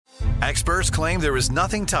Experts claim there is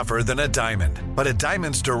nothing tougher than a diamond. But at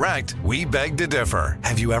Diamonds Direct, we beg to differ.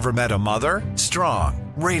 Have you ever met a mother?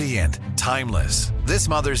 Strong, radiant, timeless. This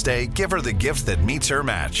Mother's Day, give her the gift that meets her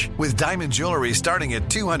match. With diamond jewelry starting at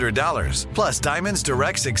 $200. Plus Diamonds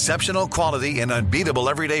Direct's exceptional quality and unbeatable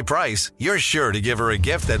everyday price, you're sure to give her a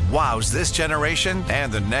gift that wows this generation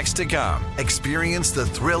and the next to come. Experience the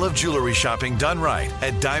thrill of jewelry shopping done right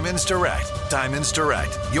at Diamonds Direct. Diamonds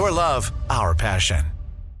Direct. Your love, our passion.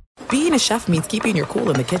 Being a chef means keeping your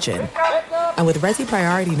cool in the kitchen. And with Resi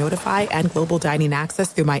Priority Notify and Global Dining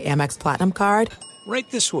Access through my Amex Platinum card, right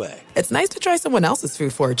this way. It's nice to try someone else's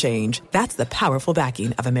food for a change. That's the powerful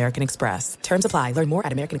backing of American Express. Terms apply. Learn more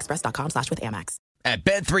at americanexpress.com/withAmex. At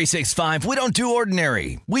Bet365, we don't do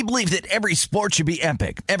ordinary. We believe that every sport should be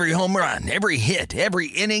epic. Every home run, every hit, every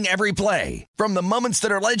inning, every play. From the moments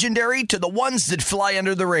that are legendary to the ones that fly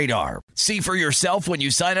under the radar. See for yourself when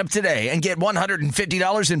you sign up today and get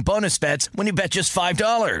 $150 in bonus bets when you bet just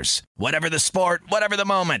 $5. Whatever the sport, whatever the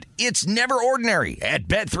moment, it's never ordinary at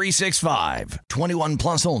Bet365. 21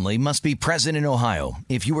 plus only. Must be present in Ohio.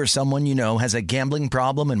 If you or someone you know has a gambling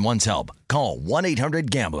problem and wants help, call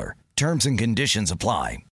 1-800-GAMBLER. Terms and conditions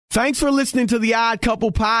apply. Thanks for listening to the Odd Couple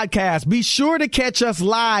podcast. Be sure to catch us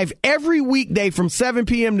live every weekday from 7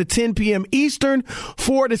 p.m. to 10 p.m. Eastern,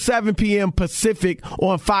 4 to 7 p.m. Pacific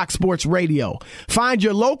on Fox Sports Radio. Find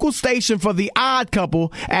your local station for the Odd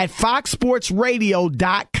Couple at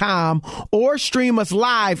foxsportsradio.com or stream us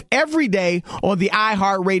live every day on the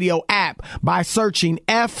iHeartRadio app by searching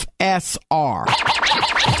FSR. Now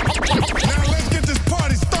let's get this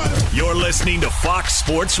party started. You're listening to Fox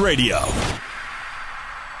Sports Radio.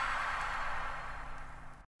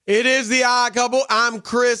 It is the Odd Couple. I'm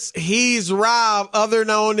Chris. He's Rob, other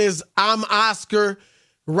known as I'm Oscar.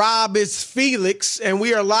 Rob is Felix, and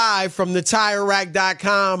we are live from the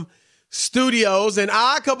TireRack.com studios. And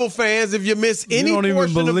Odd Couple fans, if you miss any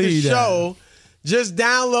portion of the show, just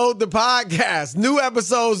download the podcast. New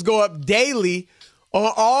episodes go up daily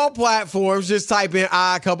on all platforms. Just type in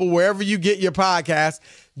Odd Couple wherever you get your podcast.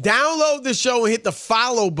 Download the show and hit the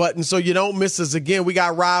follow button so you don't miss us again. We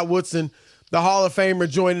got Rob Woodson, the Hall of Famer,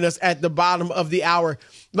 joining us at the bottom of the hour.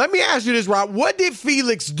 Let me ask you this, Rob. What did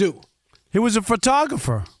Felix do? He was a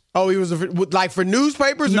photographer. Oh, he was like for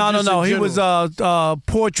newspapers? No. He was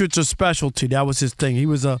portraits a specialty. That was his thing. He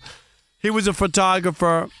was a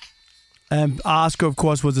photographer, and Oscar, of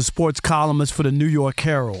course, was a sports columnist for the New York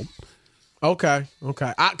Herald. Okay.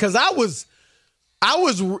 Because I was,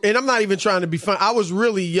 and I'm not even trying to be fun. I was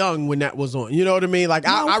really young when that was on. You know what I mean? Like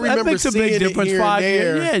I remember seeing it here and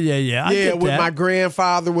there. Yeah. Yeah, when my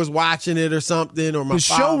grandfather was watching it or something, or my the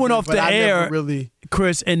show went off the air,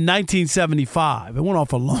 Chris, in 1975. It went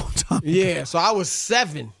off a long time ago. Yeah, so I was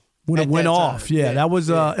 7 when it went off. Yeah, that was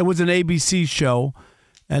it was an ABC show,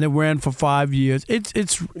 and it ran for 5 years.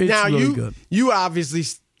 It's now really good. You obviously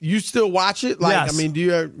still watch it. Like, yes. I mean, do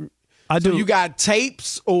you? I do. So you got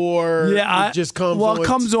tapes, or it just comes on? Well, it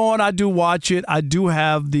comes on. I do watch it. I do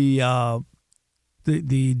have the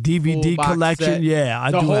DVD collection. Set. Yeah,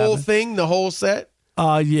 I do. The whole thing, the whole set?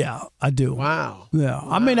 Yeah, I do. Wow. Yeah. Wow.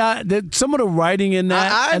 I mean, some of the writing in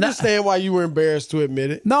that. I understand why you were embarrassed to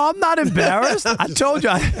admit it. No, I'm not embarrassed. I told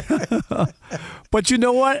you. But you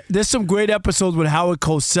know what? There's some great episodes with Howard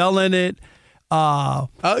Cosell in it.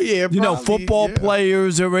 Football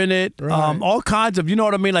players are in it. Right. All kinds of, you know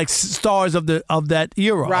what I mean, like stars of that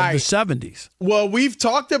era, right, of the 70s. Well, we've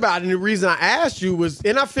talked about it, and the reason I asked you was,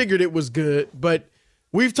 and I figured it was good, but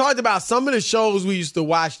we've talked about some of the shows we used to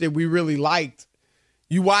watch that we really liked.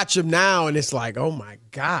 You watch them now, and it's like, oh my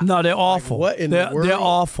God. No, they're awful. Like, what in the world? They're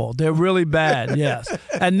awful. They're really bad, yes.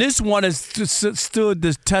 And this one has stood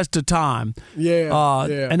the test of time. Yeah,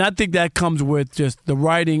 And I think that comes with just the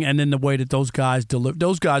writing and then the way that those guys deliver.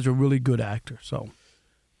 Those guys are really good actors. So,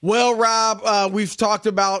 well, Rob, we've talked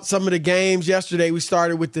about some of the games yesterday. We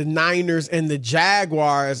started with the Niners and the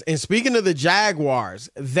Jaguars. And speaking of the Jaguars,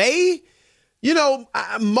 they... You know,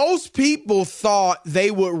 most people thought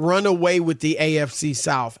they would run away with the AFC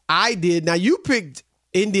South. I did. Now, you picked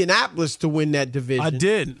Indianapolis to win that division. I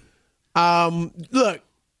did. Look,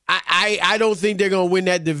 I don't think they're going to win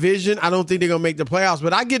that division. I don't think they're going to make the playoffs,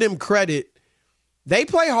 but I give them credit. They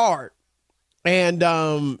play hard. And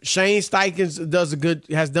Shane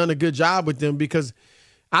Steichen has done a good job with them, because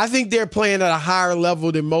I think they're playing at a higher level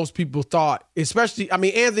than most people thought. Especially, I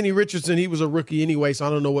mean, Anthony Richardson, he was a rookie anyway, so I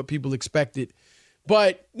don't know what people expected.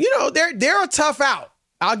 But, you know, they're a tough out.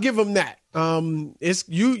 I'll give them that.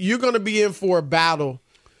 You're going to be in for a battle.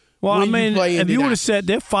 Well, I mean, if you would have said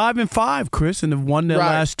they're 5-5, Chris, and have won their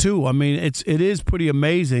last two, I mean, it is pretty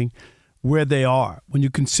amazing where they are when you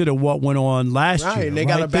consider what went on last year. And they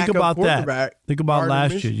got a backup Think about quarterback. Think about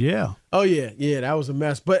last year. Yeah. Oh yeah, that was a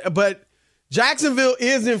mess. But Jacksonville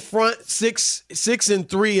is in front,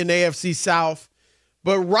 6-3 in AFC South.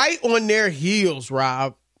 But right on their heels,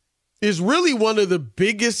 Rob, is really one of the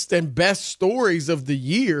biggest and best stories of the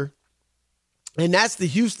year, and that's the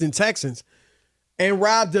Houston Texans. And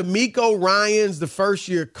Rob, DeMeco Ryans, the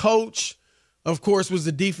first-year coach, of course, was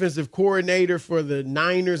the defensive coordinator for the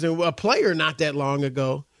Niners and a player not that long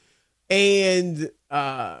ago. And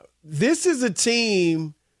this is a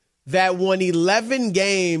team that won 11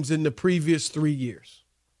 games in the previous 3 years.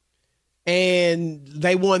 And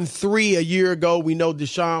they won 3 a year ago. We know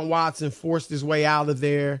Deshaun Watson forced his way out of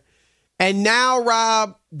there. And now,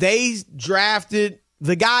 Rob, they drafted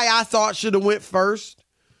the guy I thought should have went first,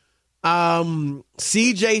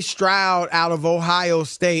 C.J. Stroud out of Ohio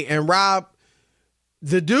State. And, Rob,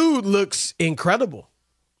 the dude looks incredible.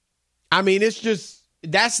 I mean,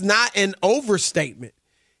 that's not an overstatement.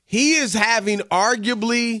 He is having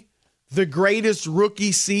arguably the greatest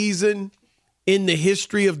rookie season in the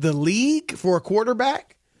history of the league for a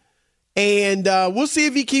quarterback. And we'll see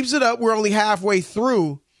if he keeps it up. We're only halfway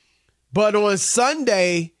through. But on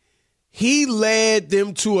Sunday, he led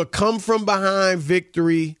them to a come-from-behind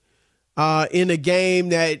victory in a game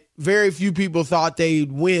that very few people thought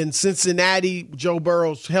they'd win. Cincinnati, Joe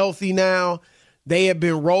Burrow's healthy now. They had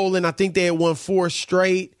been rolling. I think they had won 4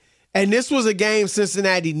 straight. And this was a game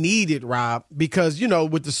Cincinnati needed, Rob, because,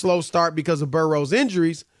 with the slow start because of Burrow's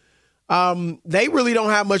injuries, they really don't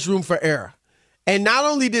have much room for error. And not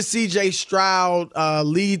only did C.J. Stroud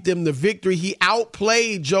lead them to victory, he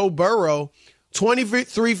outplayed Joe Burrow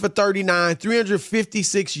 23 for 39,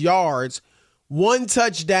 356 yards, 1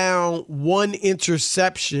 touchdown, 1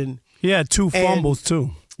 interception. He had 2 fumbles,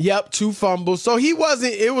 too. Yep, 2 fumbles. So it was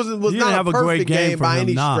not a perfect game by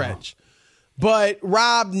any stretch. But,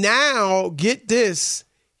 Rob, now, get this.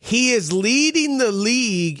 He is leading the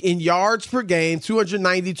league in yards per game,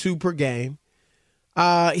 292 per game.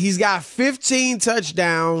 He's got 15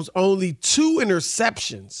 touchdowns, only 2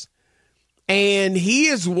 interceptions. And he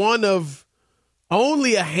is one of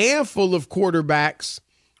only a handful of quarterbacks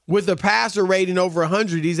with a passer rating over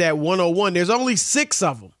 100. He's at 101. There's only 6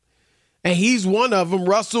 of them. And he's one of them.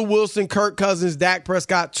 Russell Wilson, Kirk Cousins, Dak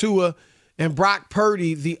Prescott, Tua, and Brock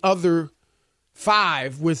Purdy, the other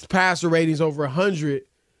 5 with passer ratings over 100.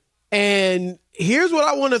 And here's what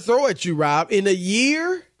I want to throw at you, Rob. In a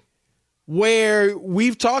year where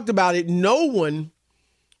we've talked about it, no one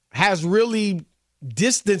has really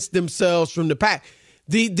distanced themselves from the pack.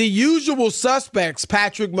 The usual suspects,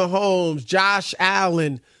 Patrick Mahomes, Josh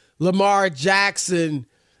Allen, Lamar Jackson,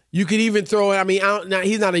 you could even throw in,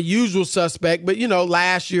 he's not a usual suspect, but,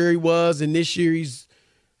 last year he was, and this year he's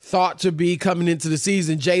thought to be coming into the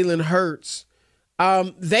season, Jalen Hurts.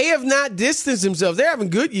 They have not distanced themselves. They're having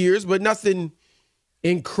good years, but nothing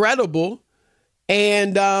incredible.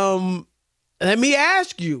 And let me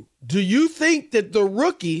ask you, do you think that the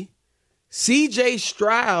rookie, C.J.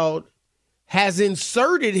 Stroud, has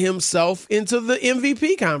inserted himself into the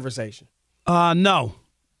MVP conversation? No,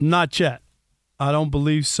 not yet. I don't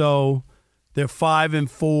believe so. They're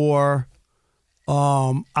 5-4.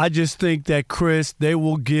 I just think that, Chris, they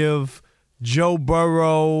will give Joe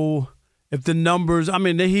Burrow, if the numbers,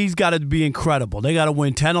 he's got to be incredible. They got to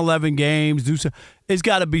win 10, 11 games. It's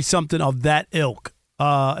got to be something of that ilk.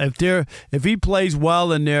 If he plays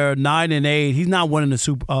well and they're 9-8, he's not winning the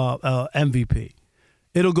MVP.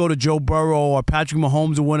 It'll go to Joe Burrow or Patrick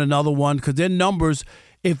Mahomes to win another one because their numbers,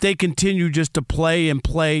 if they continue just to play,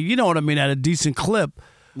 you know what I mean, at a decent clip,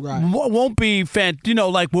 right, won't be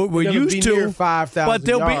like what we're used to. Near 5,000 but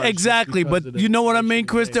they'll yards be exactly. But you know what I mean,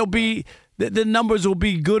 Chris? They'll be the numbers will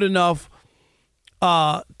be good enough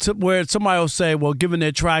to where somebody will say, well, given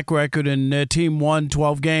their track record and their team won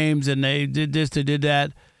 12 games and they did this, they did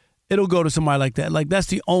that, it'll go to somebody like that. Like that's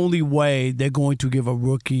the only way they're going to give a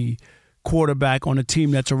rookie quarterback on a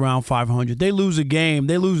team that's around 500. They lose a game,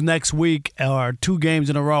 they lose next week or 2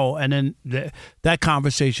 games in a row, and then that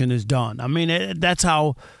conversation is done. That's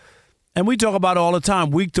how, and we talk about it all the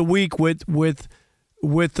time, week to week with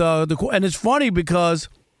the, and it's funny because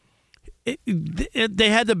they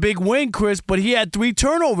had the big win, Chris, but he had 3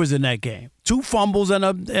 turnovers in that game, 2 fumbles and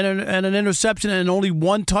an interception and only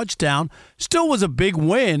 1 touchdown. Still was a big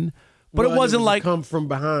win. But it wasn't like come from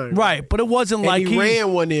behind, right? But it wasn't like he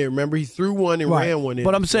ran one in. Remember, he threw one and ran one in.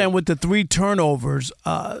 But I'm saying with the 3 turnovers,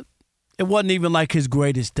 it wasn't even like his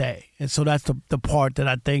greatest day, and so that's the part that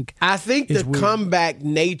I think. I think the weird. Comeback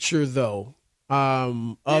nature, though.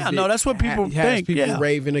 That's what people has think. people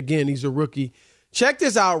raving again. He's a rookie. Check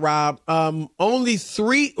this out, Rob. Only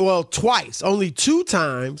two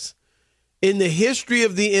times in the history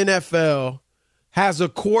of the NFL has a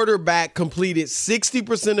quarterback completed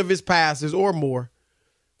 60% of his passes or more,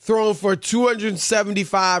 thrown for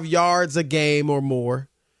 275 yards a game or more,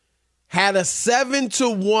 had a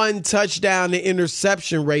 7-to-1 touchdown to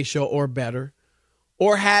interception ratio or better,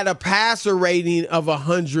 or had a passer rating of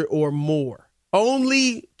 100 or more.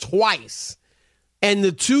 Only twice. And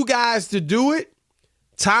the two guys to do it,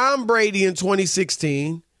 Tom Brady in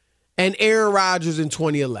 2016 and Aaron Rodgers in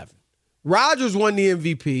 2011. Rodgers won the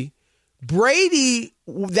MVP. Brady,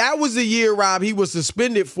 that was the year, Rob, he was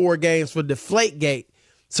suspended 4 games for Deflategate.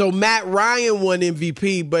 So Matt Ryan won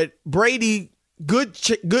MVP, but Brady, good.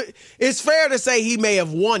 It's fair to say he may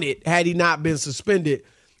have won it had he not been suspended.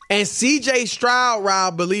 And C.J. Stroud,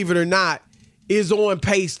 Rob, believe it or not, is on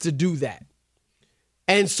pace to do that.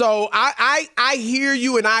 And so I hear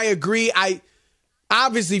you and I agree.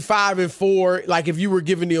 Obviously 5-4, like if you were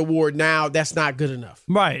given the award now, that's not good enough.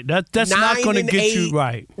 Right. That's not going to get you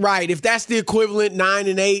right. Right. If that's the equivalent,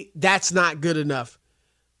 9-8, that's not good enough.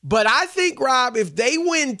 But I think, Rob, if they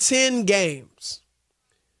win 10 games,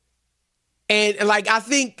 and like I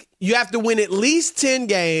think you have to win at least 10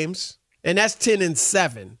 games, and that's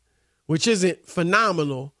 10-7, which isn't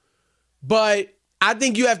phenomenal. But I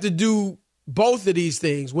think you have to do both of these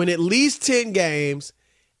things, win at least 10 games,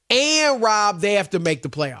 and, Rob, they have to make the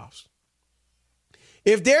playoffs.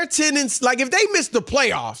 If they're 10 if they miss the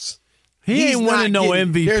playoffs, he ain't winning no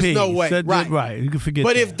MVP. There's no way. Right. You can forget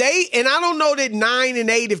but that. If they, and I don't know that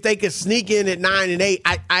 9-8, if they could sneak in at 9-8,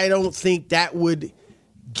 I don't think that would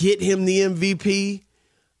get him the MVP.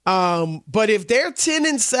 But if they're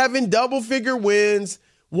 10-7, double-figure wins,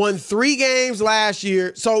 won 3 games last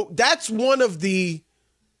year, so that's one of the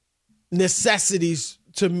necessities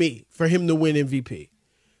to me for him to win MVP.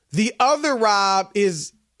 The other, Rob,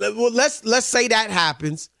 is, well, let's say that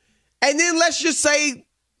happens. And then let's just say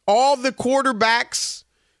all the quarterbacks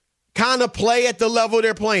kind of play at the level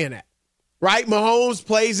they're playing at, right? Mahomes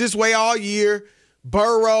plays this way all year.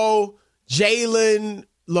 Burrow, Jalen,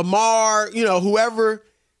 Lamar, whoever,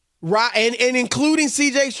 and including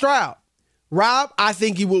C.J. Stroud. Rob, I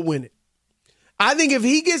think he would win it. I think if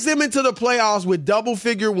he gets them into the playoffs with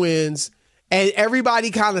double-figure wins and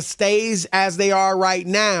everybody kind of stays as they are right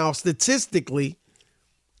now, statistically,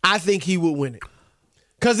 I think he would win it.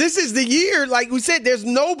 Because this is the year, like we said, there's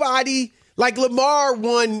nobody, like Lamar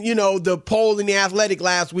won, the poll in the Athletic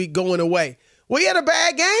last week going away. Well, he had a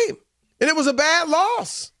bad game, and it was a bad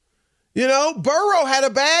loss. Burrow had a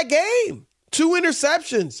bad game, 2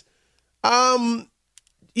 interceptions. So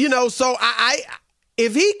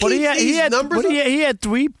if he keeps these numbers, he had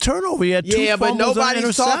 3 turnovers. He had 2 fumbles, but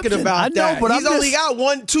nobody's talking about that. But he's only got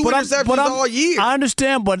 2 interceptions all year. I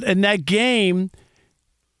understand, but in that game,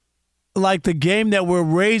 like the game that we're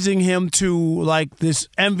raising him to, like this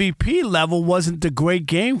MVP level, wasn't the great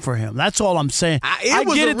game for him. That's all I'm saying. It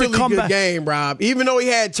was a really good game, Rob. Even though he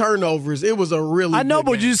had turnovers, it was a really good game.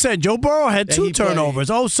 But you said Joe Burrow had 2 turnovers.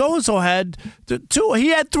 Oh, so-and-so had 2. He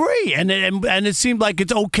had 3. And it seemed like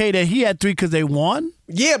it's okay that he had 3 because they won?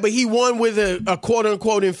 Yeah, but he won with a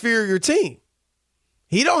quote-unquote inferior team.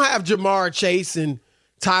 He don't have Jamar Chase and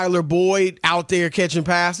Tyler Boyd out there catching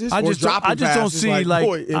passes or dropping passes. I just don't see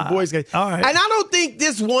Boyd's game. All right. And I don't think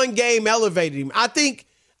this one game elevated him. I think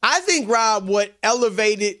Rob, what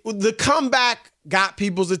elevated the comeback got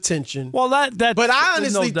people's attention. Well, but I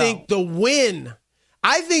honestly think the win.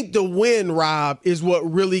 I think the win, Rob, is what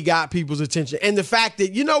really got people's attention, and the fact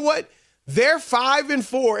that they're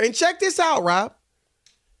 5-4, and check this out, Rob.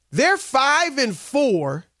 They're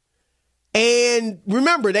 5-4. And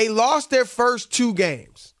remember, they lost their first 2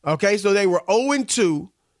 games. Okay, so they were 0-2.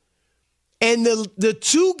 And the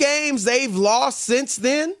 2 games they've lost since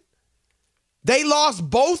then, they lost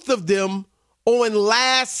both of them on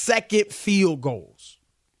last-second field goals.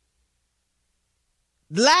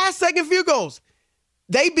 Last-second field goals.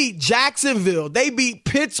 They beat Jacksonville. They beat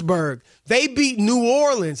Pittsburgh. They beat New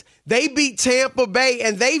Orleans. They beat Tampa Bay.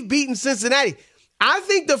 And they've beaten Cincinnati. I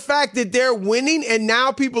think the fact that they're winning and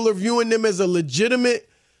now people are viewing them as a legitimate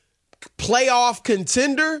playoff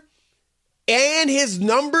contender and his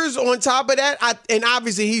numbers on top of that, and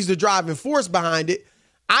obviously he's the driving force behind it,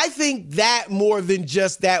 I think that more than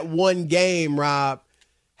just that one game, Rob,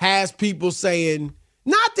 has people saying,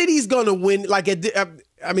 not that he's going to win.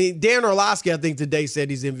 Dan Orlovsky, I think today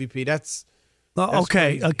said he's MVP. That's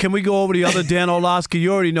okay. Can we go over the other Dan Orlovsky?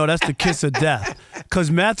 You already know that's the kiss of death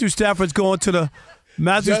because Matthew Stafford's going to the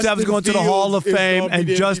Matthew Stafford's going to the Hall of Fame, and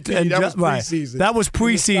that was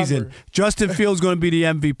preseason. Justin Fields going to be the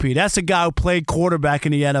MVP. That's a guy who played quarterback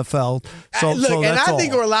in the NFL. I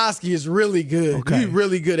think Orlovsky is really good. Okay. He's a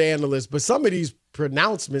really good analyst, but some of these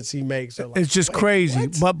pronouncements he makes are like, it's just crazy.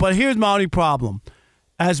 But here's my only problem.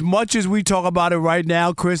 As much as we talk about it right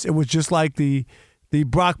now, Chris, it was just like the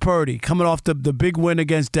Brock Purdy coming off the big win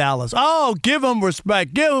against Dallas. Oh, give him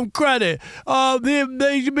respect. Give him credit.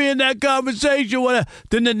 They should be in that conversation. Whatever.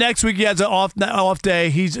 Then the next week he has an off day.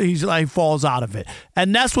 He's like falls out of it.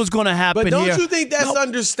 And that's what's going to happen here. But don't you think that's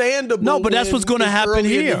understandable? No, but that's what's going to happen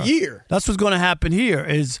here. That's what's going to happen here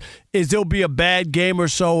is there'll be a bad game or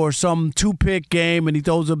so or some 2-pick game and he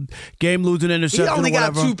throws a game-losing interception. He only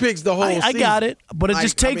got 2 picks the whole season. I got it. But it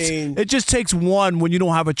just takes one when you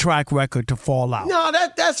don't have a track record to fall out. No,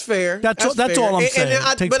 that's fair. That's fair. All I'm saying.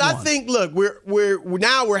 I think, look,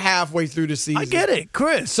 we're halfway through the season. I get it,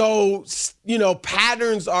 Chris. So,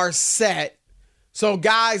 patterns are set. So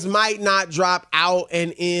guys might not drop out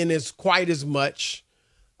and in as quite as much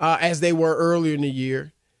as they were earlier in the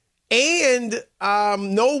year. And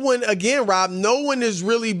no one has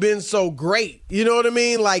really been so great. You know what I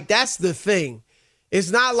mean? Like, that's the thing.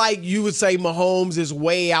 It's not like you would say Mahomes is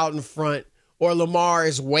way out in front or Lamar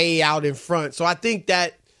is way out in front. So I think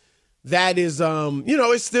that is,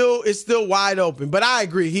 it's still wide open. But I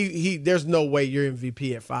agree. There's no way you're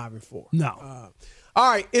MVP at 5-4. No. All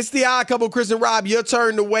right. It's the Odd Couple, Chris and Rob. Your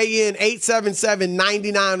turn to weigh in.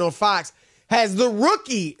 877-99 on Fox. Has the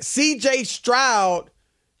rookie C.J. Stroud,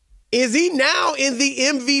 is he now in the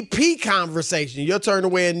MVP conversation? Your turn to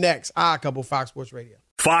weigh in next. Odd Couple, Fox Sports Radio.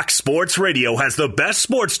 Fox Sports Radio has the best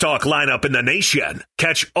sports talk lineup in the nation.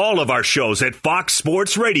 Catch all of our shows at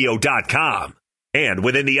foxsportsradio.com. And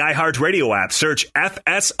within the iHeartRadio app, search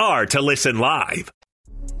FSR to listen live.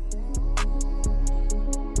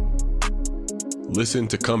 Listen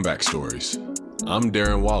to Comeback Stories. I'm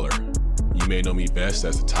Darren Waller. You may know me best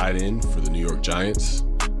as a tight end for the New York Giants.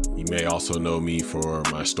 You may also know me for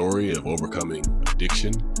my story of overcoming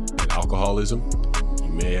addiction and alcoholism. You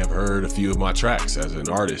may have heard a few of my tracks as an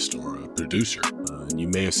artist or a producer. And you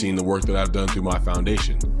may have seen the work that I've done through my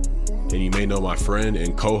foundation. And you may know my friend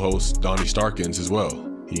and co-host, Donnie Starkins, as well.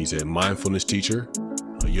 He's a mindfulness teacher,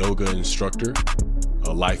 a yoga instructor,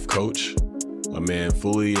 a life coach, a man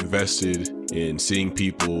fully invested in seeing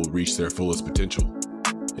people reach their fullest potential.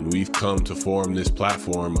 And we've come to form this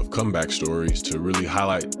platform of comeback stories to really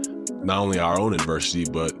highlight not only our own adversity,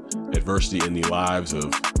 but adversity in the lives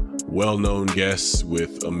of well-known guests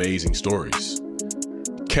with amazing stories.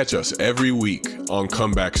 Catch us every week on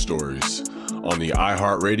Comeback Stories on the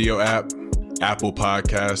iHeartRadio app, Apple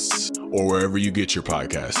Podcasts, or wherever you get your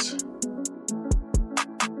podcasts.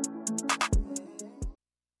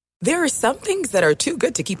 There are some things that are too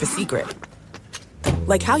good to keep a secret.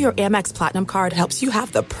 Like how your Amex Platinum card helps you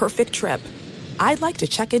have the perfect trip. I'd like to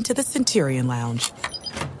check into the Centurion Lounge.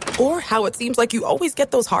 Or how it seems like you always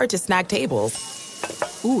get those hard-to-snag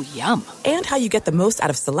tables. Ooh, yum. And how you get the most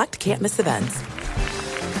out of select can't-miss events.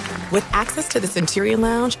 With access to the Centurion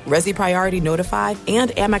Lounge, Resi Priority Notified,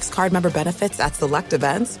 and Amex card member benefits at select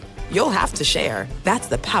events, you'll have to share. That's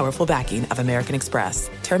the powerful backing of American Express.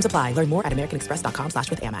 Terms apply. Learn more at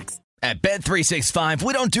americanexpress.com/withAmex. At Bet365,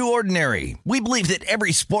 we don't do ordinary. We believe that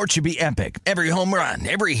every sport should be epic. Every home run,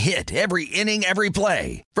 every hit, every inning, every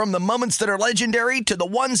play. From the moments that are legendary to the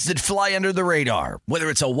ones that fly under the radar. Whether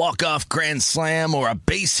it's a walk-off grand slam or a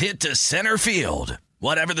base hit to center field.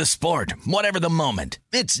 Whatever the sport, whatever the moment,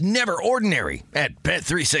 it's never ordinary at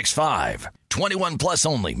Bet365. 21 plus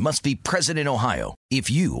only. Must be present in Ohio. If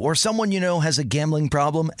you or someone you know has a gambling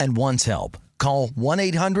problem and wants help, call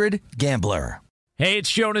 1-800-GAMBLER. Hey,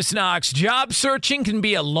 it's Jonas Knox. Job searching can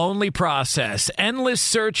be a lonely process. Endless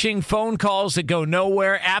searching, phone calls that go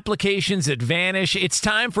nowhere, applications that vanish. It's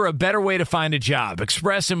time for a better way to find a job.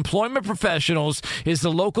 Express Employment Professionals is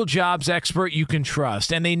the local jobs expert you can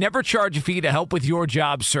trust, and they never charge a fee to help with your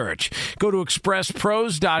job search. Go to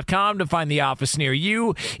expresspros.com to find the office near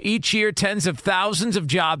you. Each year, tens of thousands of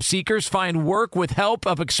job seekers find work with help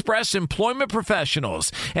of Express Employment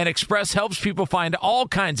Professionals, and Express helps people find all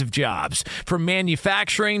kinds of jobs, from manufacturing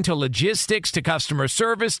to logistics to customer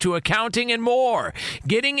service to accounting and more.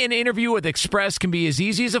 Getting an interview with Express can be as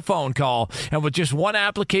easy as a phone call, and with just one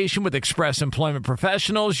application with Express Employment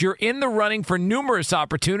Professionals, you're in the running for numerous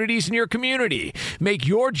opportunities in your community. Make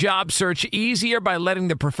your job search easier by letting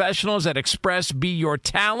the professionals at Express be your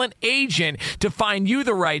talent agent to find you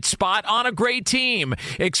the right spot on a great team.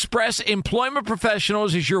 Express Employment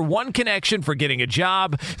Professionals is your one connection for getting a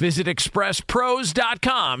job. Visit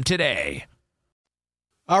expresspros.com today.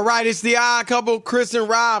 All right, it's the Odd Couple, Chris and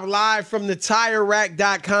Rob, live from the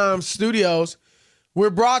TireRack.com studios. We're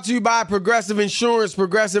brought to you by Progressive Insurance.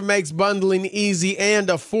 Progressive makes bundling easy and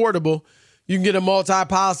affordable. You can get a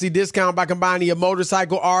multi-policy discount by combining your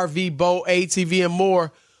motorcycle, RV, boat, ATV, and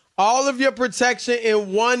more. All of your protection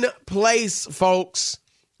in one place, folks.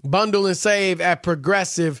 Bundle and save at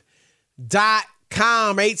Progressive.com.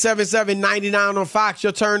 877-99 on Fox.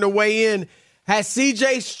 Your turn to weigh in. Has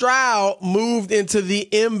C.J. Stroud moved into the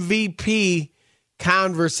MVP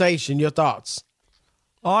conversation? Your thoughts?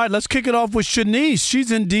 All right, let's kick it off with Shanice.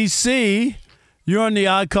 She's in D.C. You're on the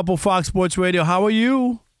Odd Couple Fox Sports Radio. How are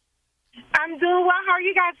you? I'm doing well. How are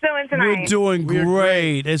you guys doing tonight? We're doing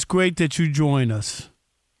great. It's great that you join us.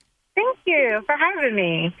 Thank you for having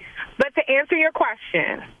me. But to answer your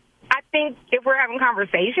question, I think if we're having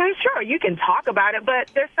conversations, sure, you can talk about it, but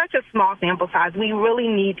there's such a small sample size. We really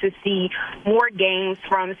need to see more games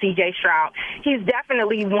from C.J. Stroud. He's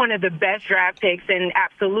definitely one of the best draft picks and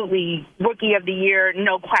absolutely rookie of the year,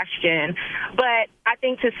 no question. But I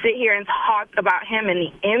think to sit here and talk about him in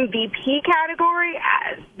the MVP category,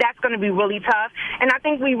 that's going to be really tough. And I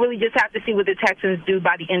think we really just have to see what the Texans do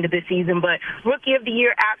by the end of the season. But rookie of the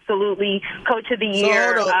year, absolutely. Coach of the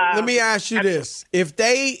year. So hold on. Let me ask you this. If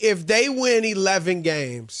they win 11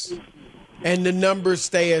 games and the numbers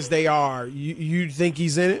stay as they are, you think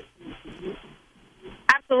he's in it?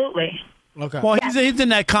 Absolutely. Okay. Well, he's in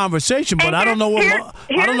that conversation, but I don't know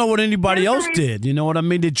what anybody else did. You know what I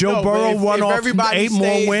mean? Did Joe Burrow run off 8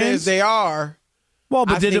 more wins? As they are. Well,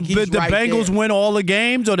 but did the Bengals win all the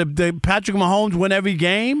games, or did Patrick Mahomes win every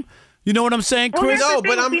game? You know what I'm saying, Chris? Well,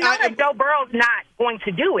 no, but we know that Joe Burrow's not going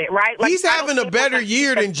to do it, right? Like, he's having a better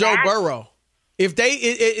year than Joe Burrow. If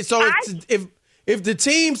if the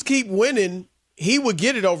teams keep winning, he would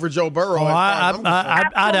get it over Joe Burrow. I'd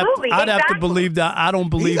have to believe that. I don't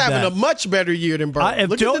believe that. He's having a much better year than Burrow.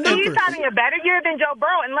 He's having a better year than Joe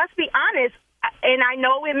Burrow, and let's be honest, and I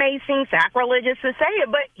know it may seem sacrilegious to say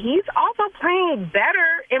it, but he's also playing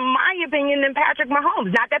better, in my opinion, than Patrick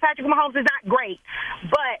Mahomes. Not that Patrick Mahomes is not great,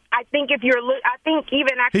 but I think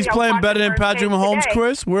he's playing better than Patrick Mahomes, today.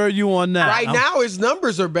 Chris, where are you on that? Right now, his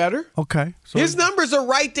numbers are better. Okay. So his numbers are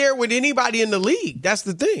right there with anybody in the league. That's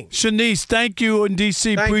the thing. Shanice, thank you in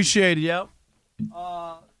D.C. Appreciate it. Yep.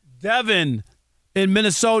 Devin in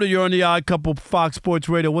Minnesota, you're on the Odd Couple Fox Sports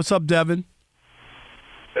Radio. What's up, Devin?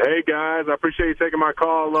 Hey, guys. I appreciate you taking my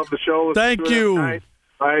call. I love the show. Thank you.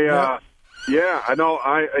 I know.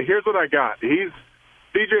 Here's what I got. C.J.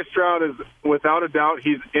 Stroud is, without a doubt,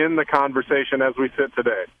 he's in the conversation as we sit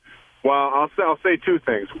today. Well, I'll say two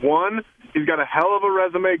things. One, he's got a hell of a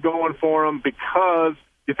resume going for him because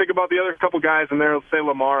you think about the other couple guys in there, let's say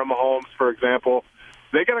Lamar and Mahomes, for example.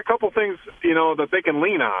 They got a couple things, that they can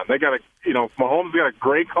lean on. They got Mahomes got a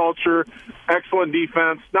great culture, excellent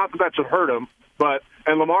defense. Not that should hurt him,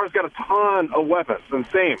 and Lamar's got a ton of weapons, and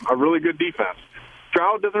a really good defense.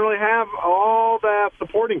 Stroud doesn't really have all that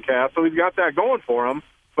supporting cast, so he's got that going for him.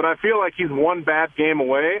 But I feel like he's one bad game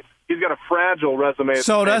away. He's got a fragile resume.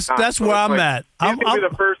 So that's where I'm at. He's going to be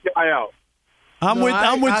the first guy out. I'm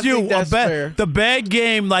with you. The bad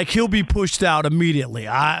game, he'll be pushed out immediately.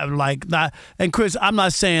 And Chris, I'm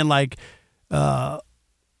not saying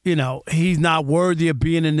he's not worthy of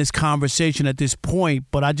being in this conversation at this point,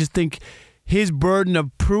 but I just think his burden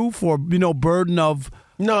of proof or burden of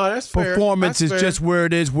performance is just where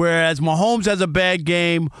it is. Whereas Mahomes has a bad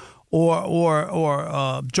game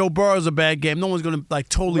or Joe Burrow has a bad game, no one's going to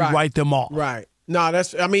totally write them off. Right. No,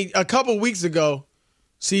 a couple weeks ago,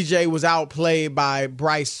 CJ was outplayed by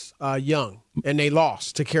Bryce Young, and they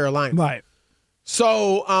lost to Carolina. Right.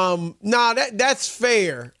 So, that's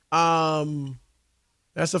fair.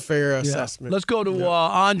 That's a fair assessment. Let's go to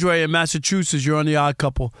Andre in Massachusetts. You're on the Odd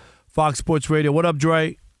Couple, Fox Sports Radio. What up,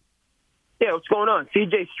 Dre? Yeah, what's going on?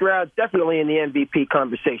 C.J. Stroud's definitely in the MVP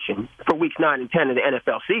conversation for weeks 9 and 10 of the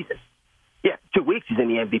NFL season. Yeah, 2 weeks he's in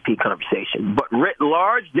the MVP conversation. But writ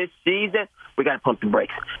large, this season, we got to pump the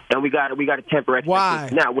brakes. And we got to temper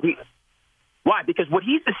expectations. Now, why? Because what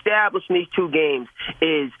he's established in these 2 games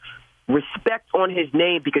is respect on his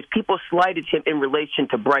name because people slighted him in relation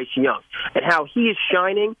to Bryce Young and how he is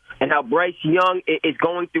shining and how Bryce Young is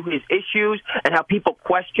going through his issues and how people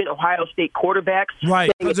question Ohio State quarterbacks.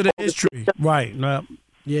 Right, because of the history. Right.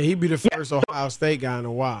 Yeah, he'd be the first Ohio State guy in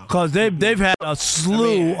a while. Because they've had a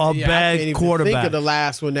slew of bad quarterbacks. Think of the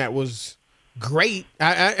last one that was great.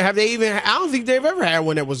 I don't think they've ever had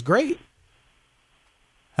one that was great.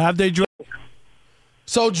 Have they?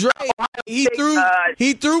 So Dre, he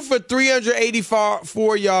threw for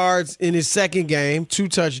 384 yards in his second game, 2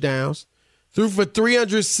 touchdowns. Threw for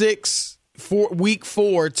 306 for week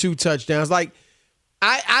 4, 2 touchdowns.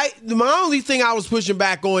 My only thing I was pushing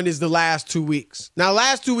back on is the last 2 weeks. Now,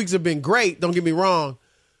 last 2 weeks have been great, don't get me wrong,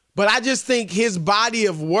 but I just think his body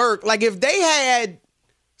of work, like if they had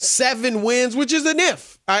 7 wins, which is an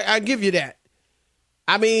if, I give you that.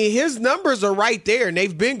 I mean, his numbers are right there, and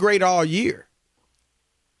they've been great all year.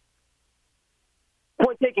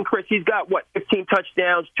 Point taken, Chris. He's got, 15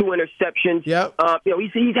 touchdowns, 2 interceptions. Yep.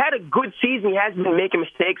 He's had a good season. He hasn't been making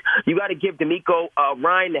mistakes. You got to give D'Amico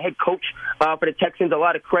Ryan, the head coach for the Texans, a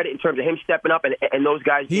lot of credit in terms of him stepping up and those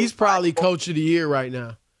guys. He's probably coach of the year right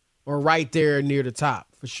now, or right there near the top,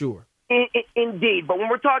 for sure. Indeed. But when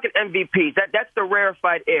we're talking MVPs, that's the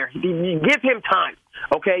rarefied air. You give him time.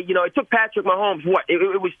 Okay, it took Patrick Mahomes,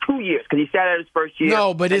 It was 2 years because he sat out his first year.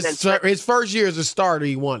 No, but his first year as a starter,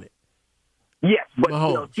 he won it. Yes, but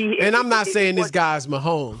Mahomes. And I'm not saying this guy's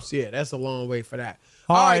Mahomes. Yeah, that's a long way for that.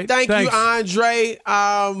 All right, thanks. you, Andre.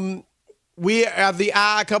 We have the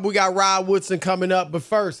Odd Couple. We got Rod Woodson coming up, but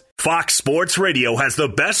first, Fox Sports Radio has the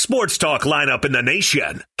best sports talk lineup in the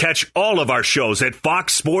nation. Catch all of our shows at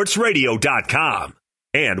foxsportsradio.com.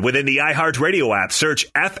 And within the iHeartRadio app,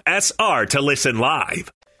 search FSR to listen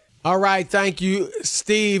live. All right, thank you,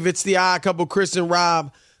 Steve. It's the Odd Couple, Chris and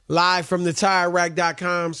Rob, live from the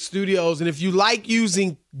TireRack.com studios. And if you like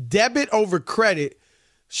using debit over credit,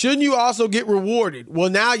 shouldn't you also get rewarded? Well,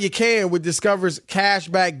 now you can with Discover's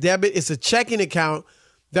Cashback Debit. It's a checking account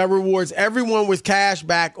that rewards everyone with cash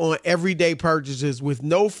back on everyday purchases with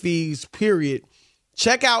no fees, period.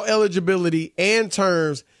 Check out eligibility and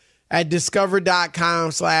terms at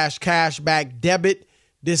discover.com/cashback debit.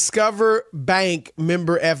 Discover Bank,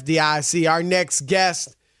 member FDIC. Our next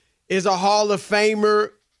guest is a Hall of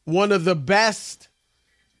Famer, one of the best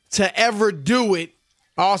to ever do it,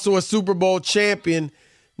 also a Super Bowl champion,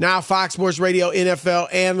 now Fox Sports Radio NFL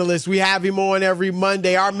analyst. We have him on every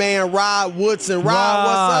Monday. Our man, Rod Woodson. Rod,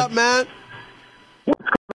 what's up, man?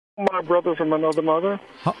 My brother from another mother.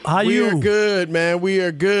 We are good, man. We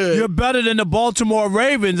are good. You're better than the Baltimore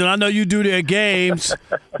Ravens, and I know you do their games.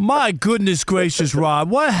 My goodness gracious,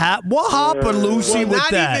 Rob. What happened, Lucy, with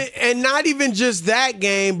that? Not even just that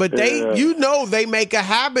game, but they make a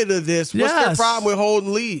habit of this. What's their problem with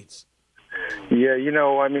holding leads? Yeah,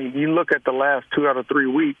 you look at the last 2 out of 3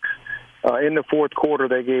 weeks. In the fourth quarter,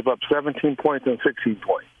 they gave up 17 points and 16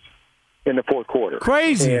 points in the fourth quarter.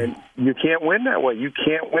 Crazy. And you can't win that way. You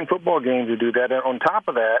can't win football games to do that. And on top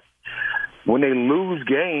of that, when they lose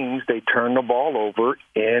games, they turn the ball over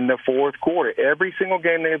in the fourth quarter. Every single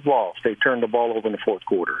game they've lost, they turned the ball over in the fourth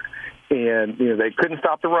quarter. And, they couldn't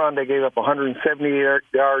stop the run. They gave up 170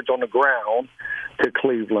 yards on the ground to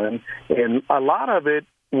Cleveland. And a lot of it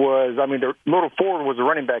was, the little forward was a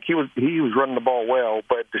running back. He was running the ball well,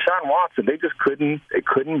 but Deshaun Watson, they couldn't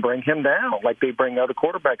bring him down like they bring other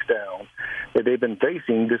quarterbacks down that they've been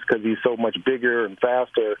facing just because he's so much bigger and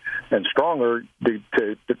faster and stronger to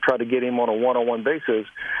try to get him on a one-on-one basis.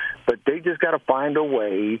 But they just got to find a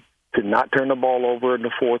way to not turn the ball over in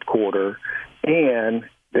the fourth quarter, and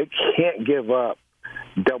they can't give up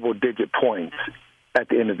double-digit points at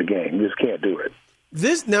the end of the game. You just can't do it.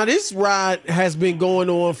 This ride has been going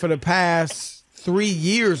on for the past 3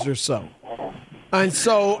 years or so. And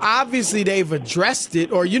so obviously they've addressed it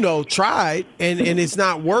or, tried and it's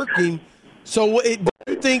not working. So do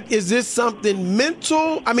you think, is this something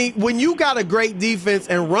mental? I mean, when you got a great defense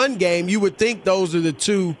and run game, you would think those are the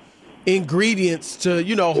two ingredients to,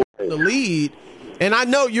 hold the lead. And I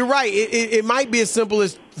know you're right. It might be as simple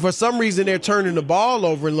as for some reason they're turning the ball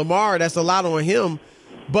over. And Lamar, that's a lot on him.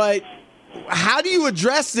 But how do you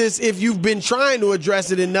address this if you've been trying to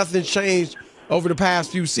address it and nothing's changed over the past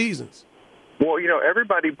few seasons? Well,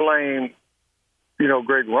 everybody blamed,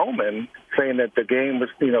 Greg Roman, saying that the game was,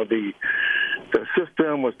 the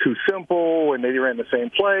system was too simple and they ran the same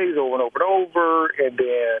plays over and over and over. And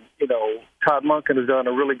then, Todd Monken has done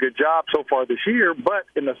a really good job so far this year. But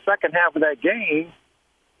in the second half of that game,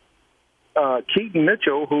 Keaton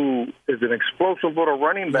Mitchell, who is an explosive little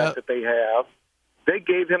running back that they have, they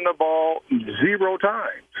gave him the ball 0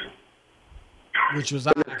 times. Which was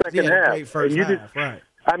in the second half. Great first half, right.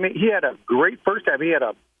 He had a great first half. He had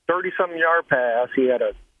a 30-something yard pass. He had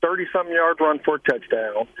a 30-something yard run for a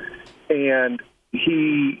touchdown. And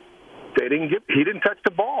he didn't touch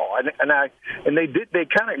the ball.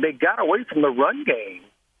 They got away from the run game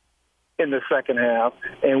in the second half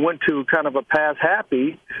and went to kind of a pass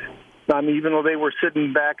happy. Even though they were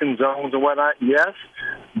sitting back in zones and whatnot, yes,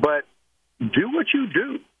 but do what you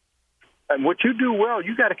do. And what you do well,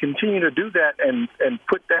 you got to continue to do that and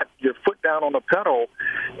put your foot down on the pedal.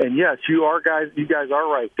 And yes, you guys are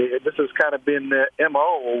right. This has kind of been the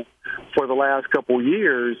MO for the last couple of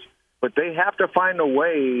years. but they have to find a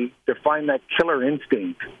way to find that killer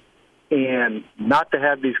instinct and not to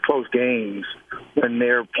have these close games when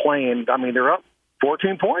they're playing. I mean, they're up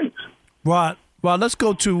 14 points. Right. Well, let's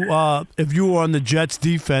go to if you were on the Jets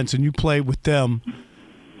defense and you played with them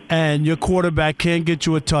and your quarterback can't get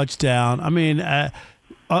you a touchdown. I mean,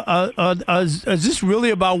 is this really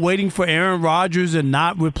about waiting for Aaron Rodgers and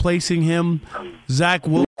not replacing him, Zach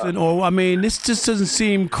Wilson? Or, I mean, this just doesn't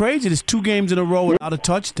seem crazy. There's 2 games in a row without a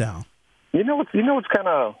touchdown. You know what's kind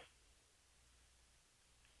of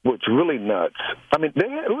what's really nuts? I mean,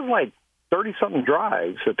 it was like 30-something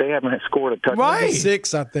drives that they haven't scored a touchdown. Right.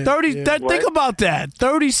 6, I think. 30. Yeah. Think about that.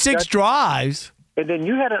 36 drives. And then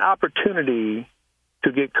you had an opportunity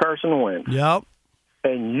to get Carson Wentz. Yep.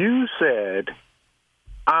 And you said,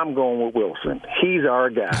 I'm going with Wilson. He's our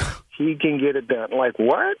guy. He can get it done. Like,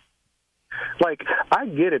 what? Like, I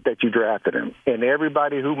get it that you drafted him. And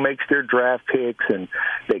everybody who makes their draft picks, and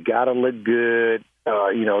they got to look good,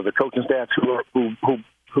 the coaching staff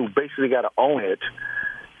who basically got to own it,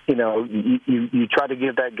 you try to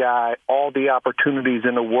give that guy all the opportunities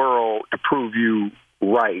in the world to prove you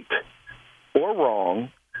right or wrong.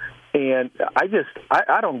 And I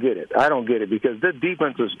don't get it. I don't get it because this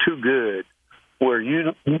defense is too good where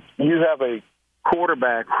you have a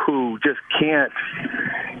quarterback who just can't.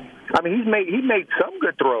 I mean, he made some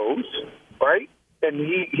good throws, right? And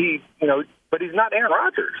but he's not Aaron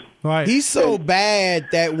Rodgers. Right. He's so bad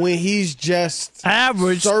that when he's just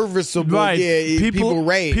average, serviceable, right. people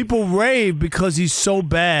rave. People rave because he's so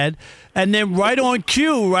bad. And then right on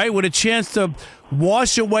cue, right, with a chance to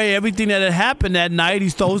wash away everything that had happened that night, he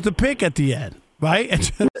throws the pick at the end, right?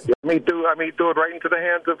 threw it right into the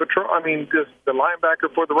hands of just the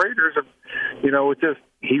linebacker for the Raiders. It's just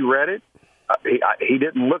he read it. He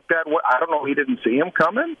didn't look that way. I don't know. He didn't see him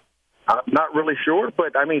coming. I'm not really sure,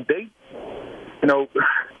 but I mean,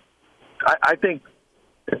 I think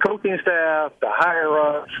the coaching staff, the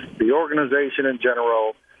higher-ups, the organization in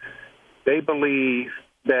general, they believe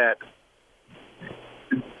that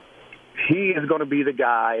he is going to be the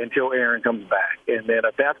guy until Aaron comes back. And then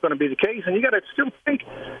if that's going to be the case, and you got to still think,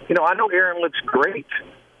 I know Aaron looks great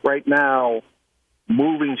right now,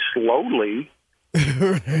 moving slowly.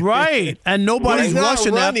 Right, and nobody's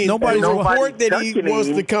rushing that. Nobody's report that he wants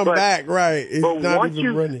to come back. Right, it's but not once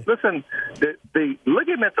even running. Listen, the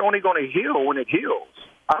ligament's only going to heal when it heals.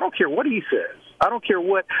 I don't care what he says. I don't care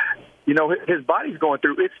what his body's going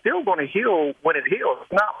through. It's still going to heal when it heals.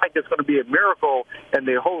 It's not like it's going to be a miracle and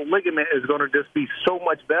the whole ligament is going to just be so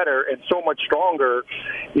much better and so much stronger.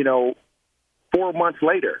 4 months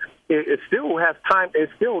later, it still has time.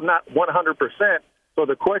 It's still not 100%. So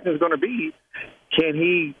the question is going to be, can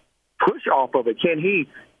he push off of it? Can he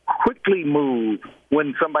quickly move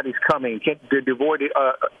when somebody's coming? Can to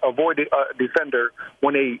avoid a defender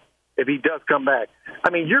if he does come back? I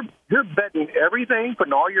mean, you're betting everything,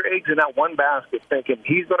 putting all your eggs in that one basket, thinking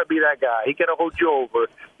he's going to be that guy. He can hold you over.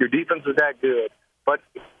 Your defense is that good. But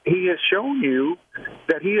he has shown you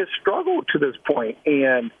that he has struggled to this point.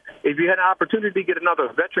 And if you had an opportunity to get another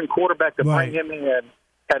veteran quarterback to bring him in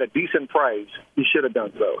at a decent price, you should have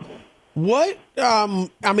done so. What?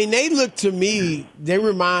 They look to me, they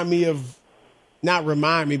remind me of, not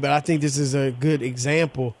remind me, but I think this is a good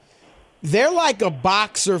example. They're like a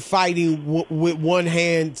boxer fighting with one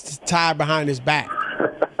hand tied behind his back.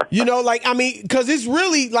 Because it's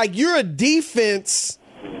really like you're a defense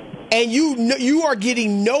and you are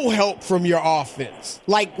getting no help from your offense,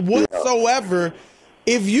 like whatsoever.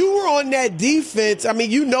 If you were on that defense,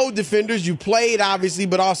 defenders, you played obviously,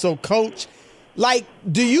 but also coach. Like,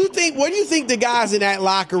 what do you think the guys in that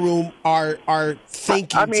locker room are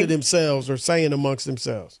thinking to themselves or saying amongst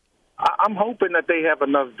themselves? I'm hoping that they have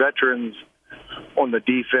enough veterans on the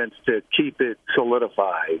defense to keep it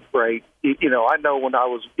solidified, right? I know when I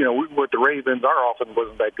was, we were with the Ravens, our offense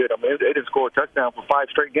wasn't that good. They didn't score a touchdown for 5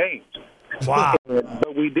 straight games. Wow.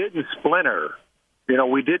 But we didn't splinter.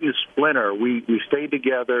 We didn't splinter. We stayed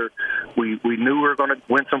together. We knew we were going to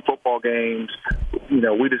win some football games.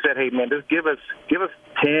 We just said, hey, man, just give us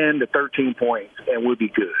 10 to 13 points, and we'll be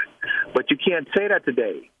good. But you can't say that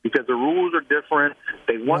today because the rules are different.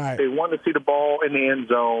 They want to see the ball in the end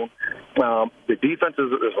zone. The defense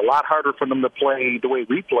is a lot harder for them to play the way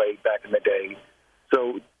we played back in the day.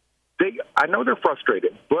 So I know they're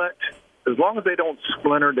frustrated, but as long as they don't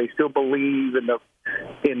splinter, they still believe in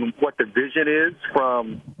what the vision is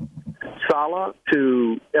from Saleh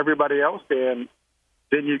to everybody else, then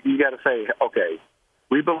you got to say, okay,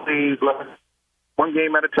 we believe, let's one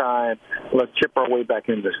game at a time, let's chip our way back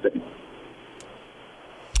in this thing.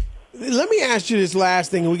 Let me ask you this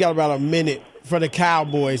last thing, and we got about a minute for the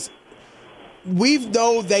Cowboys. we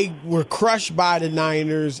know they were crushed by the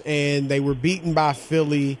Niners and they were beaten by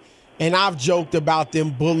Philly, and I've joked about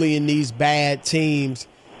them bullying these bad teams.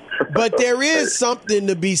 But there is something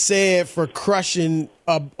to be said for crushing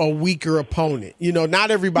a weaker opponent. You know,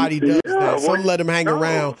 not everybody does that. Some let them hang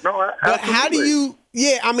around. But how do you –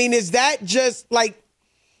 is that just like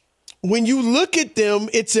when you look at them,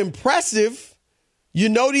 it's impressive. You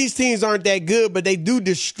know these teams aren't that good, but they do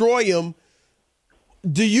destroy them.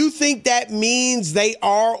 Do you think that means they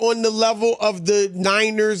are on the level of the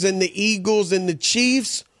Niners and the Eagles and the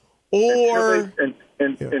Chiefs? Or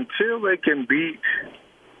until they can beat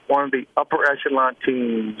one of the upper echelon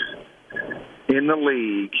teams in the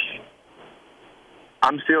league,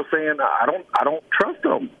 I'm still saying I don't trust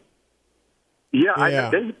them.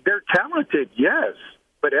 They're talented, yes,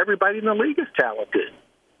 but everybody in the league is talented.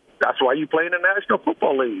 That's why you play in the National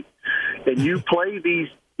Football League, and you play these.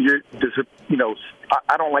 I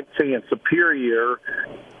don't like saying superior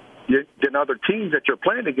than other teams that you're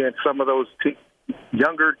playing against. Some of those teams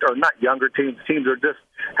are just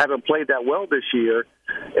haven't played that well this year,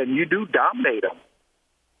 and you do dominate them.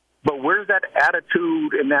 But where's that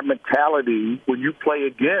attitude and that mentality when you play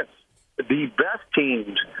against the best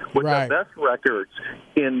teams with the best records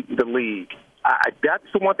in the league? That's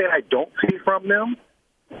the one thing I don't see from them.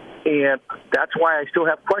 And that's why I still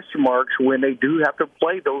have question marks when they do have to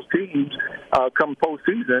play those teams come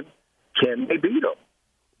postseason. Can they beat them?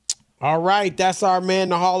 All right. That's our man,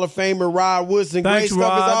 the Hall of Famer, Rod Woodson. Thanks, Great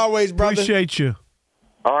stuff Rod. as always, brother. Appreciate you.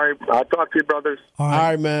 All right. I'll talk to you, brothers. All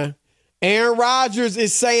right, man. Aaron Rodgers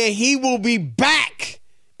is saying he will be back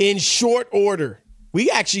in short order. We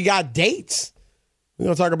actually got dates. We're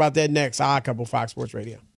going to talk about that next. Odd Couple, Fox Sports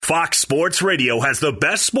Radio. Fox Sports Radio has the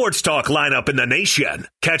best sports talk lineup in the nation.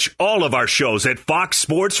 Catch all of our shows at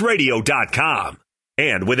foxsportsradio.com.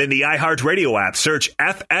 And within the iHeartRadio app, search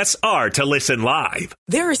FSR to listen live.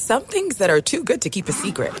 There are some things that are too good to keep a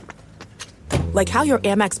secret. Like how your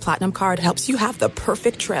Amex Platinum card helps you have the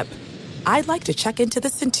perfect trip. I'd like to check into the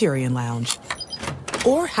Centurion Lounge.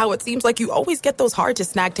 Or how it seems like you always get those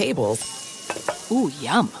hard-to-snag tables. Ooh,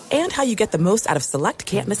 yum. And how you get the most out of select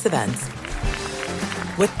can't-miss events.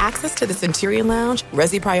 With access to the Centurion Lounge,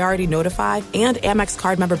 Resi Priority Notified, and Amex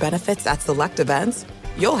card member benefits at select events,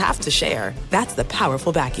 you'll have to share. That's the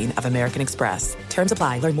powerful backing of American Express. Terms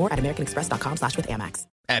apply. Learn more at americanexpress.com/withAmex.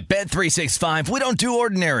 At Bet365, we don't do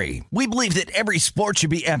ordinary. We believe that every sport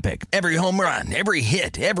should be epic. Every home run, every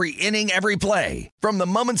hit, every inning, every play. From the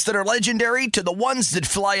moments that are legendary to the ones that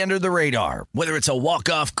fly under the radar. Whether it's a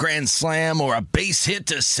walk-off grand slam or a base hit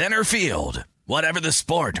to center field. Whatever the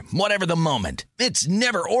sport, whatever the moment, it's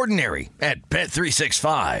never ordinary at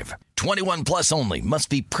Bet365. 21 plus only. Must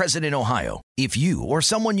be present in Ohio. If you or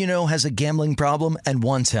someone you know has a gambling problem and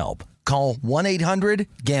wants help, call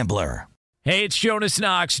 1-800-GAMBLER. Hey, it's Jonas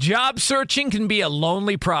Knox. Job searching can be a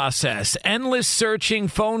lonely process. Endless searching,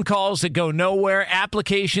 phone calls that go nowhere,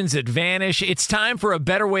 applications that vanish. It's time for a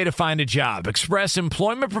better way to find a job. Express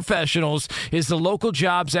Employment Professionals is the local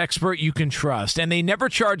jobs expert you can trust, and they never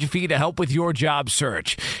charge a fee to help with your job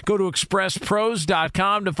search. Go to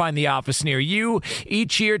expresspros.com to find the office near you.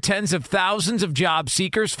 Each year, tens of thousands of job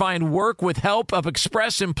seekers find work with help of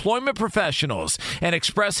Express Employment Professionals, and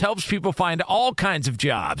Express helps people find all kinds of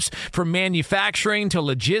jobs, from manufacturing to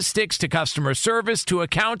logistics to customer service to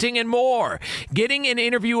accounting and more. Getting an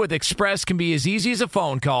interview with Express can be as easy as a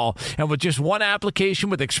phone call, and with just one application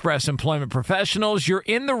with Express Employment Professionals, you're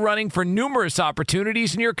in the running for numerous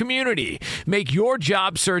opportunities in your community. Make your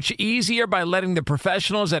job search easier by letting the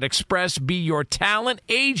professionals at Express be your talent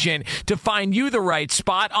agent to find you the right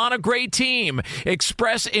spot on a great team.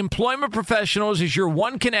 Express Employment Professionals is your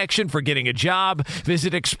one connection for getting a job.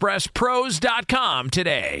 Visit expresspros.com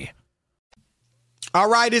today. All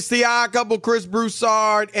right, it's the Odd Couple, Chris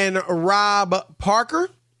Broussard and Rob Parker.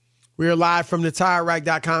 We are live from the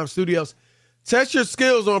TireRack.com studios. Test your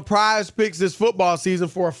skills on Prize Picks this football season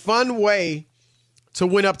for a fun way to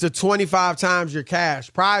win up to 25 times your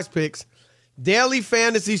cash. Prize Picks, daily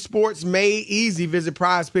fantasy sports made easy. Visit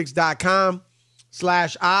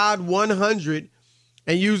prizepicks.com/odd100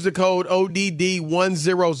 and use the code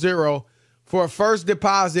ODD100 for a first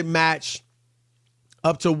deposit match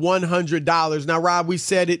up to $100. Now, Rob, we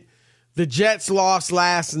said it. The Jets lost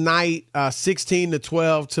last night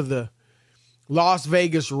 16-12 to the Las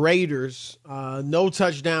Vegas Raiders. No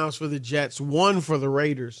touchdowns for the Jets, one for the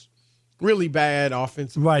Raiders. Really bad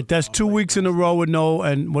offensive. Right, that's 2 weeks in a row with no,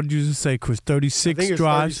 and what did you just say, Chris, 36 I think it's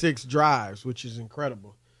drives? 36 drives, which is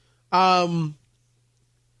incredible. And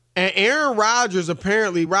Aaron Rodgers,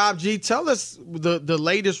 apparently, Rob G, tell us the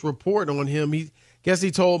latest report on him. Guess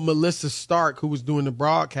he told Melissa Stark, who was doing the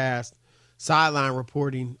broadcast, sideline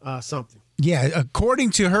reporting something. Yeah, according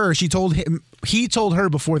to her, he told her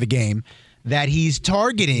before the game that he's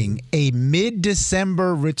targeting a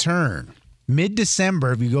mid-December return.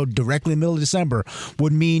 Mid-December, if you go directly in the middle of December,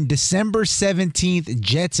 would mean December 17th,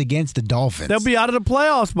 Jets against the Dolphins. They'll be out of the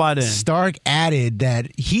playoffs by then. Stark added that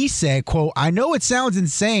he said, quote, "I know it sounds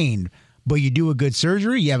insane, but you do a good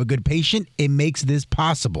surgery, you have a good patient, it makes this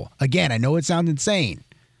possible." Again, I know it sounds insane,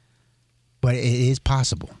 but it is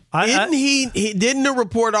possible. Didn't the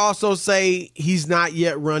report also say he's not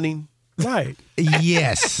yet running? Right.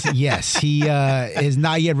 Yes. He is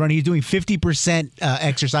not yet running. He's doing 50%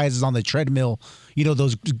 exercises on the treadmill. You know,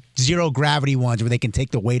 those zero gravity ones where they can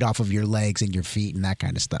take the weight off of your legs and your feet and that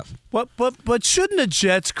kind of stuff. But shouldn't the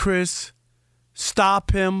Jets, Chris,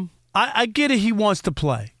 stop him? I get it. He wants to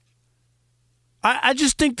play. I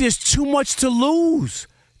just think there's too much to lose.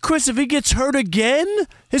 Chris, if he gets hurt again,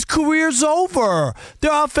 his career's over.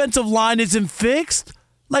 Their offensive line isn't fixed.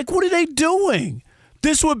 Like, what are they doing?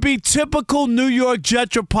 This would be typical New York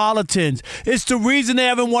Jetropolitans. It's the reason they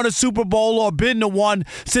haven't won a Super Bowl or been to one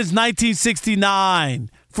since 1969.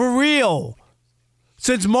 For real.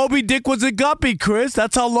 Since Moby Dick was a guppy, Chris.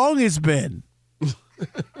 That's how long it's been.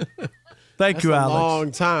 Thank you, Alex. A long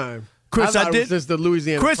time. Chris, I did since the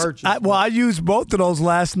Louisiana Purchase. I used both of those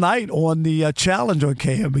last night on the challenge on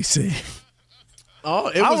KNBC. Oh,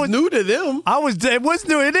 it was new to them. It was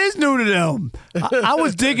new. It is new to them. I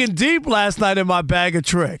was digging deep last night in my bag of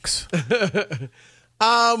tricks.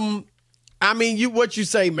 I mean, what you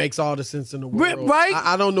say makes all the sense in the world, right?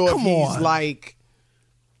 I don't know if he's like.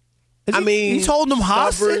 He's holding them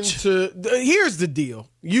hostage. Here's the deal.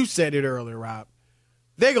 You said it earlier, Rob.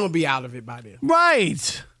 They're gonna be out of it by then,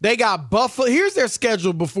 right? They got Buffalo. Here's their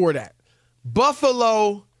schedule before that: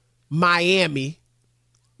 Buffalo, Miami.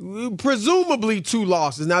 Presumably 2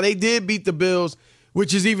 losses. Now, they did beat the Bills,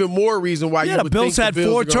 which is even more reason why you would Bills think the had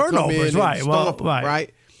Bills 4 turnovers. Right.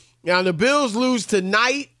 Right. Now, the Bills lose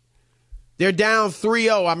tonight. They're down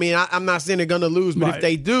 3-0. I mean, I'm not saying they're going to lose, but if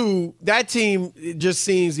they do, that team just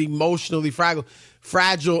seems emotionally fragile.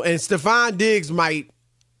 And Stephon Diggs might,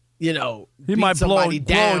 he might blow a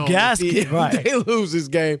gasket. If they lose this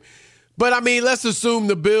game. But, I mean, let's assume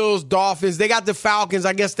the Bills, Dolphins, they got the Falcons.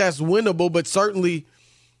 I guess that's winnable, but certainly –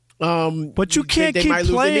 but you can't keep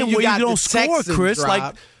playing where you don't score, Texans, Chris.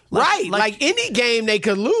 Like any game they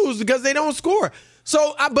could lose because they don't score.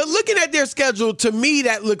 So, but looking at their schedule, to me,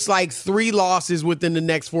 that looks like 3 losses within the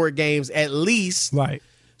next 4 games at least. Right.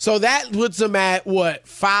 So that puts them at what,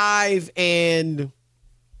 5-8.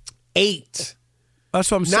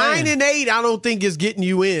 That's what I'm saying. 9-8, I don't think is getting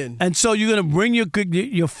you in. And so you're going to bring your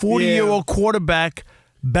 40-year-old quarterback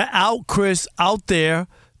out, Chris, out there.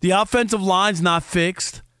 The offensive line's not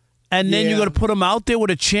fixed. And then you're going to put him out there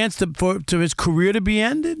with a chance to his career to be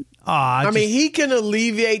ended? I mean, he can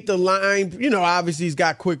alleviate the line. Obviously he's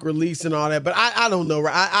got quick release and all that, but I don't know.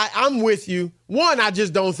 I'm with you. One, I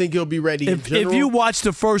just don't think he'll be ready in general. If you watch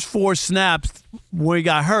the first 4 snaps where he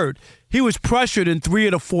got hurt, he was pressured in 3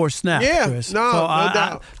 of the 4 snaps, Chris. No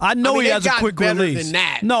doubt. I know he has a quick release. Than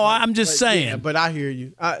that, no, I'm just saying. Yeah, but I hear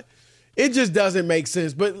you. It just doesn't make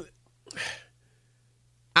sense. But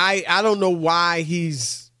I don't know why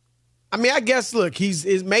he's. I mean, I guess, look,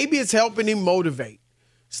 maybe it's helping him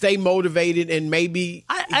stay motivated, and maybe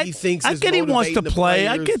he thinks I get he wants to play.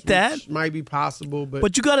 I get that. Might be possible,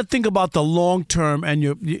 but you got to think about the long term, and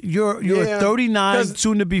you're a 39,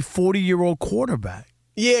 soon to be 40-year-old quarterback.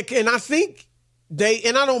 Yeah, and I think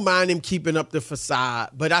and I don't mind him keeping up the facade,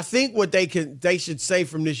 but I think what they should say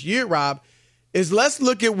from this year, Rob, is let's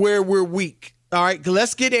look at where we're weak. All right,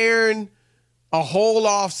 let's get Aaron a whole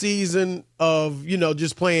off season of,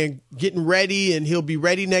 just playing, getting ready, and he'll be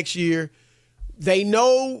ready next year. They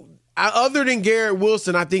know, other than Garrett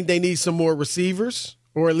Wilson, I think they need some more receivers,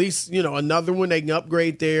 or at least, another one they can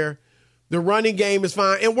upgrade there. The running game is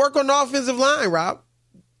fine. And work on the offensive line, Rob.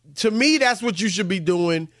 To me, that's what you should be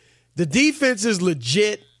doing. The defense is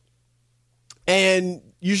legit, and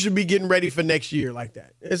you should be getting ready for next year like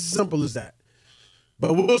that. It's as simple as that.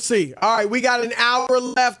 But we'll see. All right, we got an hour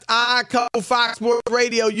left. Couple Fox Sports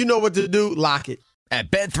Radio. You know what to do. Lock it. At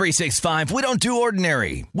Bet365, we don't do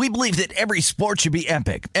ordinary. We believe that every sport should be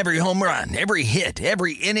epic. Every home run, every hit,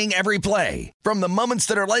 every inning, every play. From the moments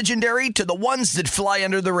that are legendary to the ones that fly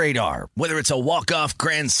under the radar. Whether it's a walk-off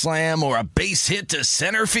grand slam or a base hit to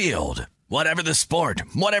center field. Whatever the sport,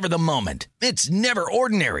 whatever the moment. It's never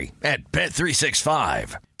ordinary at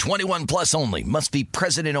Bet365. 21 plus only. Must be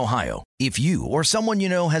present in Ohio. If you or someone you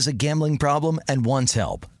know has a gambling problem and wants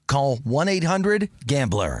help, call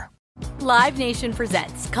 1-800-GAMBLER. Live Nation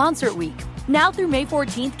presents Concert Week. Now through May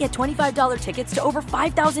 14th, get $25 tickets to over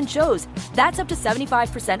 5,000 shows. That's up to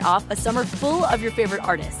 75% off a summer full of your favorite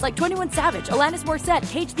artists like 21 Savage, Alanis Morissette,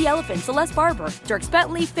 Cage the Elephant, Celeste Barber, Dierks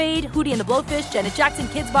Bentley, Fade, Hootie and the Blowfish, Janet Jackson,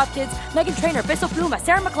 Kids Bop Kids, Meghan Trainor, Peso Pluma,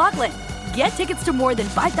 Sarah McLachlan. Get tickets to more than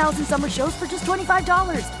 5,000 summer shows for just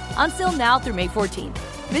 $25. Until now through May 14th.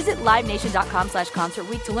 Visit LiveNation.com/Concert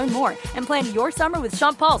Week to learn more and plan your summer with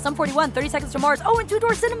Sean Paul, Sum 41, 30 Seconds to Mars, and Two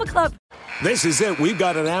Door Cinema Club. This is it. We've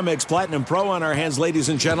got an Amex Platinum Pro on our hands, ladies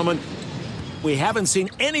and gentlemen. We haven't seen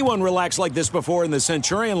anyone relax like this before in the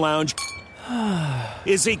Centurion Lounge.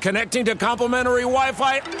 Is he connecting to complimentary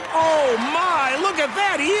Wi-Fi? Oh, my! Look at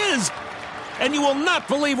that! He is! And you will not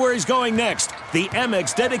believe where he's going next. The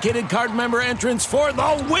Amex dedicated card member entrance for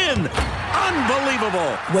the win.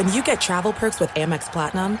 Unbelievable. When you get travel perks with Amex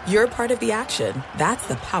Platinum, you're part of the action. That's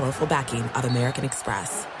the powerful backing of American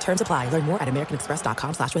Express. Terms apply. Learn more at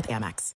americanexpress.com/withAmex.